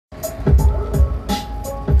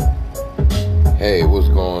Hey, what's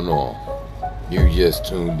going on? You just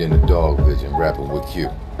tuned in to Dog Vision, rapping with Q.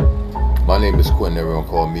 My name is Quentin, everyone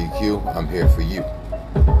call me Q. I'm here for you.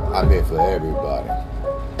 I'm here for everybody.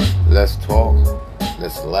 Let's talk,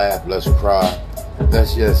 let's laugh, let's cry.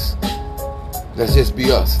 Let's just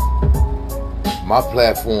be us. My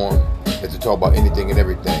platform is to talk about anything and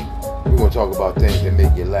everything. We're going to talk about things that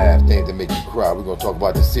make you laugh, things that make you cry. We're going to talk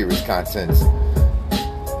about the serious contents.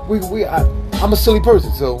 I'm a silly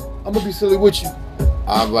person, so I'm going to be silly with you.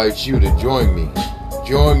 I invite you to join me.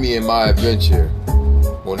 Join me in my adventure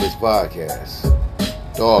on this podcast.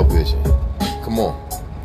 Dog Vision. Come on.